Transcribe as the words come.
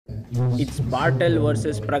It's Bartel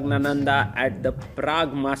versus Praggnanandhaa at the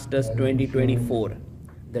Prague Masters 2024.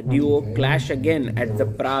 The duo clash again at the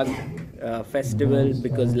Prague festival,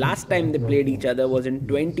 because last time they played each other was in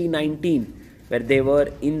 2019, where they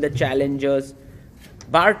were in the Challengers.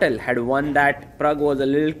 Bartel had won that. Pragg was a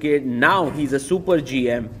little kid. Now he's a super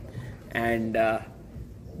GM, and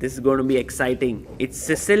this is going to be exciting. It's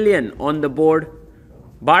Sicilian on the board.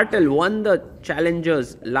 Bartel won the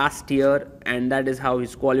Challengers last year, and that is how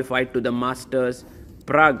he's qualified to the Masters.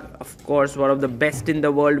 Pragg, of course, one of the best in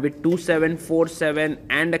the world with 2-7, 4-7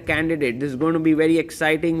 and a candidate. This is going to be very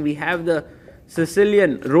exciting. We have the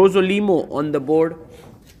Sicilian Rosolimo on the board.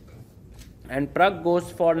 And Pragg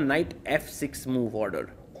goes for knight f6 move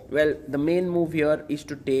order. Well, the main move here is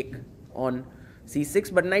to take on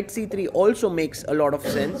c6, but knight c3 also makes a lot of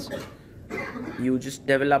sense. You just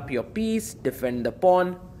develop your piece, defend the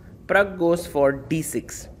pawn. Pragg goes for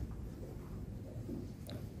d6.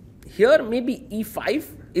 Here maybe e5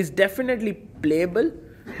 is definitely playable,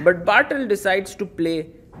 but Bartel decides to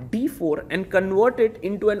play d4 and convert it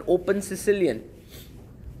into an open Sicilian.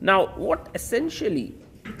 Now what essentially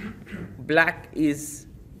black is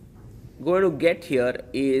going to get here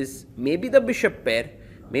is maybe the bishop pair,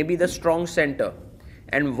 maybe the strong center,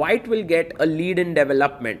 and white will get a lead in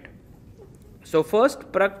development. So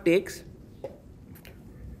first Pragg takes,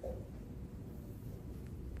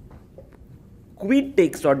 queen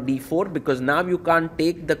takes on d4, because now you can't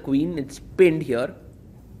take the queen, it's pinned here,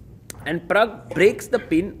 and Pragg breaks the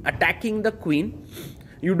pin, attacking the queen.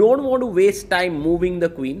 You don't want to waste time moving the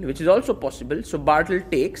queen, which is also possible, so Bartel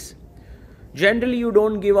takes. Generally you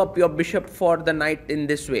don't give up your bishop for the knight in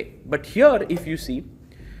this way, but here if you see,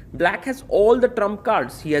 black has all the trump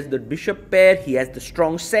cards. He has the bishop pair, he has the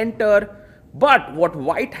strong center, but what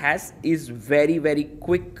white has is very, very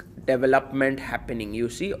quick development happening. You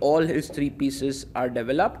see all his three pieces are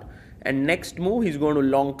developed, and next move he's going to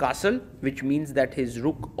long castle, which means that his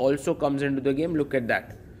rook also comes into the game. Look at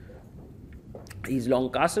that. He's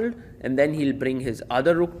long castled, and then he'll bring his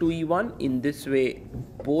other rook to e1. In this way,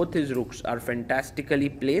 both his rooks are fantastically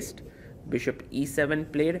placed. Bishop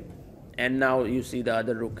e7 played, and now you see the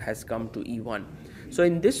other rook has come to e1. So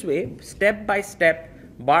in this way, step by step,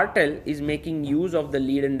 Bartel is making use of the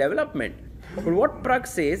lead in development. But what Pragg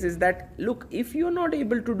says is that, look, if you're not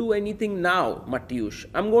able to do anything now, Mateusz,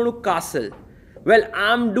 I'm going to castle. Well,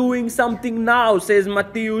 I'm doing something now, says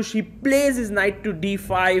Mateusz. He plays his knight to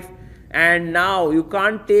d5, and now you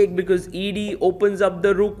can't take because ed opens up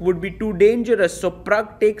the rook, would be too dangerous. So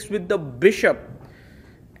Pragg takes with the bishop,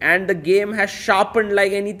 and the game has sharpened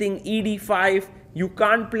like anything. ed5, you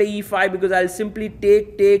can't play e5 because I'll simply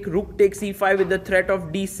take, rook takes e5 with the threat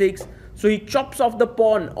of d6. So he chops off the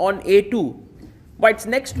pawn on a2. White's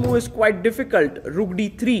next move is quite difficult, rook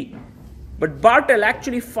d3. But Bartel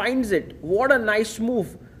actually finds it. What a nice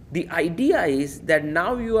move. The idea is that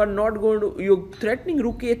now you are not going to, you're threatening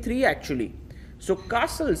rook a3 actually. So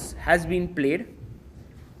castles has been played.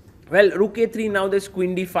 Well, rook a3, now there's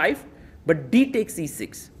queen d5, but d takes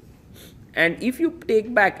e6. And if you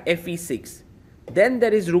take back fe6, then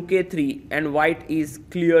there is rook a3, and white is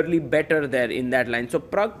clearly better there in that line. So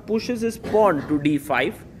Pragg pushes his pawn to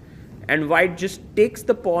d5, and white just takes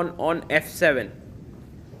the pawn on f7.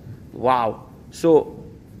 Wow. So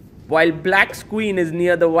while black's queen is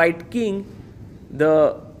near the white king,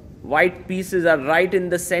 the white pieces are right in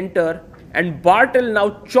the center, and Bartel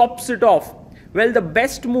now chops it off. Well, the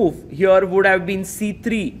best move here would have been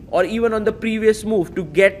c3, or even on the previous move, to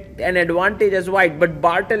get an advantage as white. But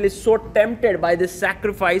Bartel is so tempted by this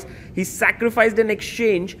sacrifice, he sacrificed an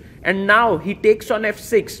exchange, and now he takes on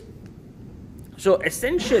f6. So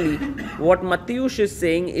essentially what Mateusz is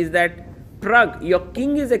saying is that, Pragg, your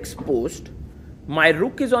king is exposed, my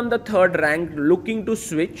rook is on the third rank looking to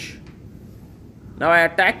switch. Now I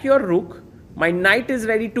attack your rook, my knight is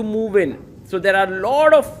ready to move in. So there are a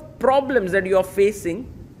lot of problems that you are facing,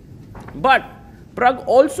 but Pragg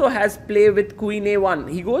also has play with queen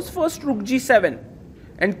a1. He goes first rook g7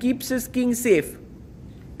 and keeps his king safe,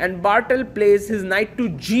 and Bartel plays his knight to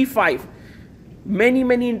g5.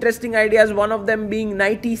 Many interesting ideas, one of them being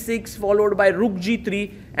knight e6 followed by rook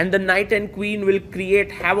g3, and the knight and queen will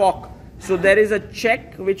create havoc. So there is a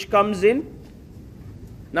check which comes in.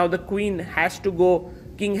 Now the queen has to go,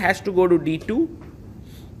 king has to go to d2.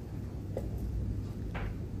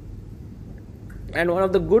 And one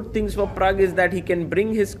of the good things for Pragg is that he can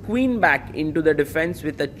bring his queen back into the defense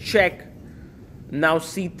with a check. Now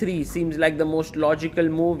c3 seems like the most logical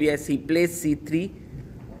move. Yes, he plays c3.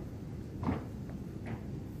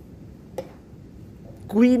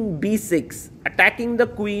 Queen b6, attacking the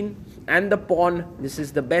queen and the pawn. This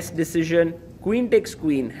is the best decision. queen takes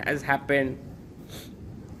queen has happened,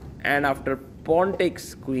 and after pawn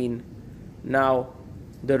takes queen, now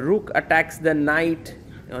the rook attacks the knight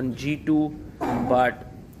on g2, but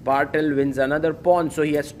Bartel wins another pawn. So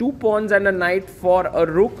he has 2 pawns and a knight for a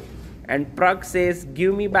rook, and Pragg says,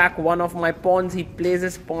 give me back one of my pawns. He plays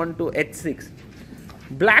his pawn to h6.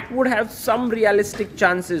 Black would have some realistic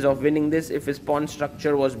chances of winning this if his pawn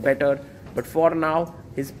structure was better, but for now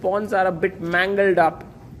his pawns are a bit mangled up,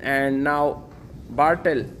 and now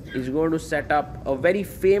Bartel is going to set up a very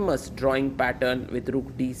famous drawing pattern with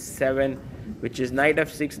rook d7, which is knight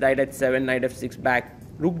f6, knight h7, knight f6 back.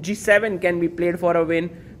 Rook g7 can be played for a win,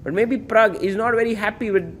 but maybe Pragg is not very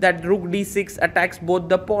happy with that rook d6 attacks both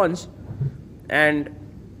the pawns, and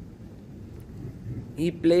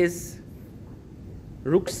he plays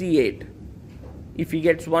rook c8. If he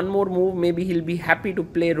gets one more move, maybe he'll be happy to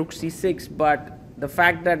play rook c6, but the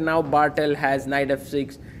fact that now Bartel has knight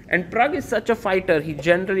f6, and Pragg is such a fighter, he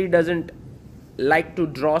generally doesn't like to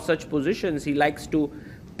draw such positions, he likes to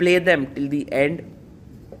play them till the end.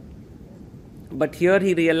 But here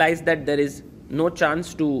he realized that there is no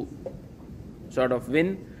chance to sort of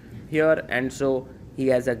win here, and so he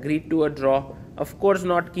has agreed to a draw. Of course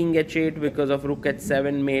not king h8 because of rook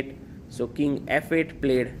h7 mate, so king f8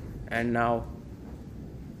 played, and now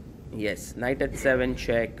yes, knight h7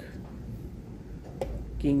 check,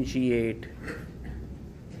 king g8,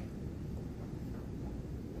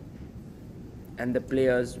 and the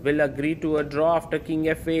players will agree to a draw after king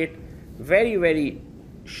f8. Very, very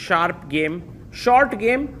sharp game, short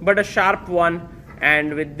game but a sharp one,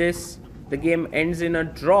 and with this the game ends in a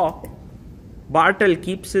draw. Bartel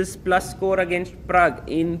keeps his plus score against Pragg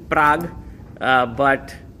in Prague,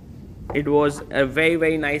 but it was a very,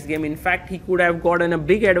 very nice game. In fact, he could have gotten a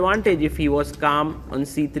big advantage if he was calm on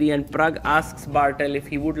c3, and Pragg asks Bartel if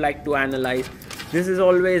he would like to analyze. This is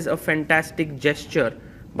always a fantastic gesture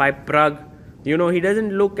by Pragg. You know, he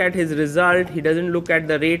doesn't look at his result, he doesn't look at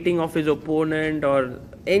the rating of his opponent or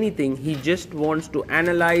anything. He just wants to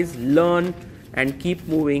analyze, learn, and keep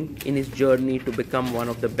moving in his journey to become one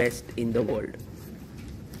of the best in the world.